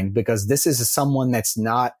mine, because this is someone that's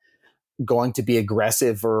not going to be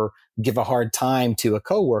aggressive or give a hard time to a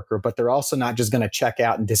coworker, but they're also not just going to check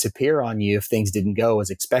out and disappear on you if things didn't go as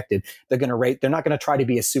expected. They're not going to try to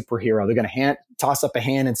be a superhero. They're going to toss up a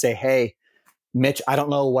hand and say, hey, Mitch, I don't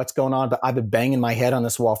know what's going on, but I've been banging my head on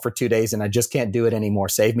this wall for 2 days and I just can't do it anymore.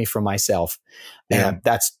 Save me from myself. Yeah. And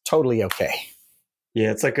that's totally okay.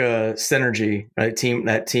 Yeah, it's like a synergy, right?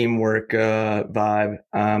 That teamwork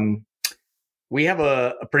vibe. We have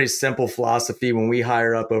a pretty simple philosophy when we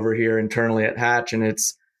hire up over here internally at Hatch, and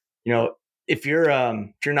it's, if you're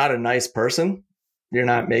not a nice person, you're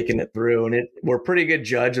not making it through. And we're a pretty good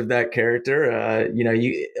judge of that character.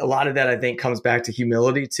 A lot of that I think comes back to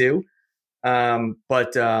humility too. If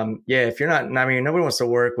you're not, nobody wants to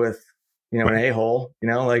work with, an a-hole.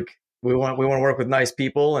 Like we want to work with nice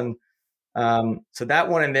people, and so that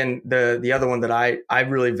one, and then the other one that I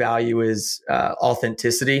really value is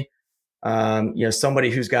authenticity.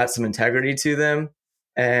 Somebody who's got some integrity to them,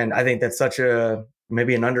 and I think that's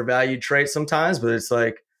maybe an undervalued trait sometimes. But it's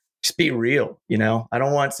like, just be real. I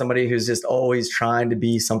don't want somebody who's just always trying to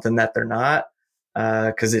be something that they're not,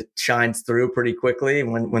 because it shines through pretty quickly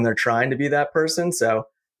when they're trying to be that person. So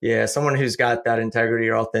yeah, someone who's got that integrity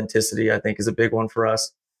or authenticity, I think, is a big one for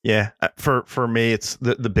us. Yeah. For me, it's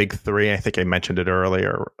the big 3. I think I mentioned it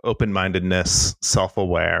earlier: open-mindedness,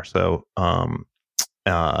 self-aware. So,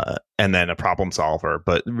 and then a problem solver.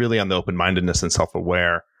 But really on the open-mindedness and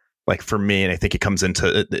self-aware, like for me, and I think it comes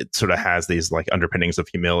into, it sort of has these like underpinnings of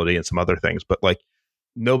humility and some other things, but like,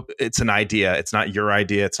 no, it's an idea. It's not your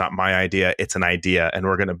idea. It's not my idea. It's an idea, and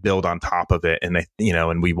we're going to build on top of it. And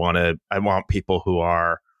I want people who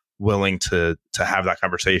are willing to have that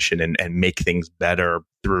conversation and make things better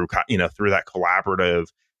through that collaborative,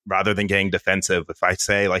 rather than getting defensive. If I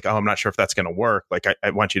say like, oh, I'm not sure if that's going to work, like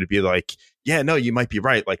I want you to be like, yeah, no, you might be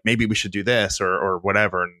right. Like maybe we should do this or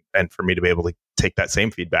whatever. And for me to be able to take that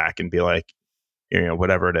same feedback and be like,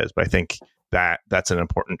 whatever it is. But I think that's an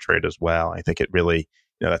important trait as well. I think it really,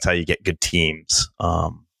 that's how you get good teams.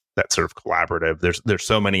 That sort of collaborative. There's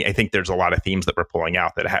so many. I think there's a lot of themes that we're pulling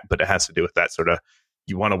out but it has to do with that sort of,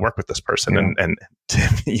 you want to work with this person.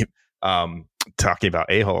 Yeah. And talking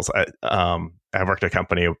about a-holes, I worked at a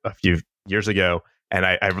company a few years ago,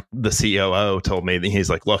 and the COO told me that he's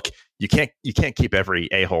like, look, you can't keep every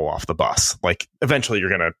a-hole off the bus. Like eventually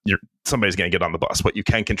somebody's going to get on the bus. What you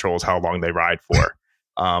can control is how long they ride for.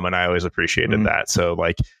 And I always appreciated that. So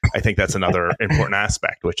like, I think that's another important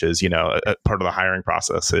aspect, which is, a part of the hiring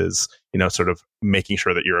process is, sort of making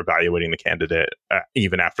sure that you're evaluating the candidate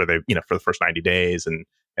even after they, for the first 90 days and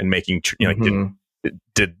making,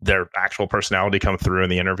 did their actual personality come through in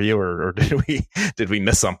the interview, or did we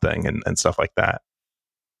miss something and stuff like that?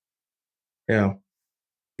 Yeah.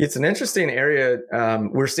 It's an interesting area.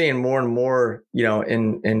 We're seeing more and more,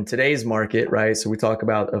 in today's market, right? So we talk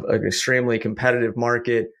about an extremely competitive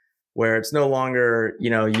market where it's no longer,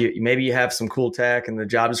 maybe you have some cool tech and the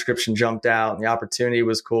job description jumped out and the opportunity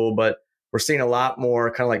was cool, but we're seeing a lot more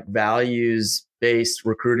kind of like values-based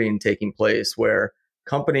recruiting taking place where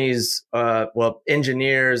companies,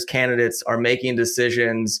 engineers, candidates are making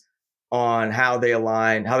decisions on how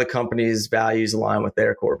the company's values align with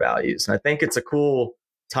their core values. And I think it's a cool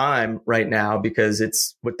time right now, because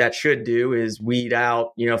it's what that should do is weed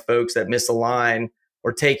out, folks that misalign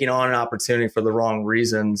or taking on an opportunity for the wrong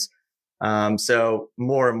reasons. So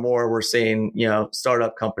more and more we're seeing,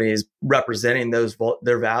 startup companies representing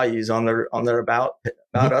their values on their about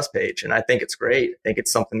us page. And I think it's great. I think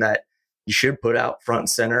it's something that you should put out front and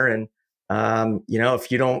center. And,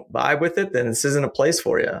 if you don't vibe with it, then this isn't a place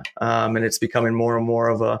for you. And it's becoming more and more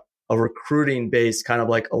of a recruiting based kind of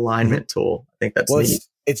like alignment tool. I think that's neat.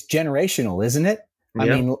 It's generational, isn't it? I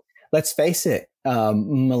mean, let's face it.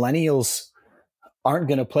 Millennials aren't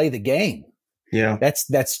going to play the game. Yeah.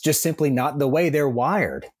 That's just simply not the way they're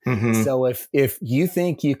wired. Mm-hmm. So if you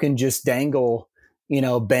think you can just dangle,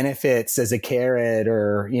 benefits as a carrot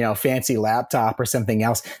or, fancy laptop or something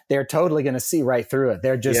else, they're totally going to see right through it.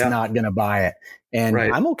 They're just not going to buy it. And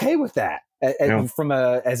I'm okay with that. From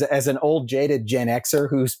as an old jaded Gen Xer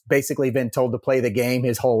who's basically been told to play the game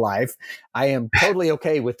his whole life, I am totally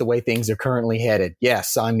okay with the way things are currently headed.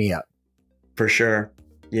 Yes, sign me up. For sure.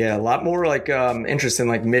 Yeah, a lot more like interest in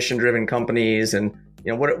like mission driven companies and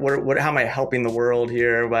what how am I helping the world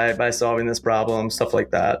here by solving this problem, stuff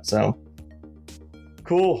like that. So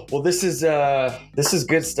cool. Well, this is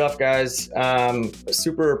good stuff, guys.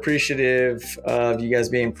 Super appreciative of you guys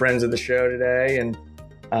being friends of the show today, and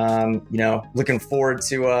looking forward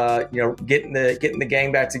to getting the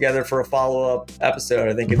gang back together for a follow-up episode.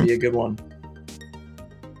 I think it'd be a good one.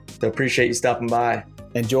 So appreciate you stopping by.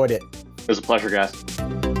 Enjoyed it. It was a pleasure, guys.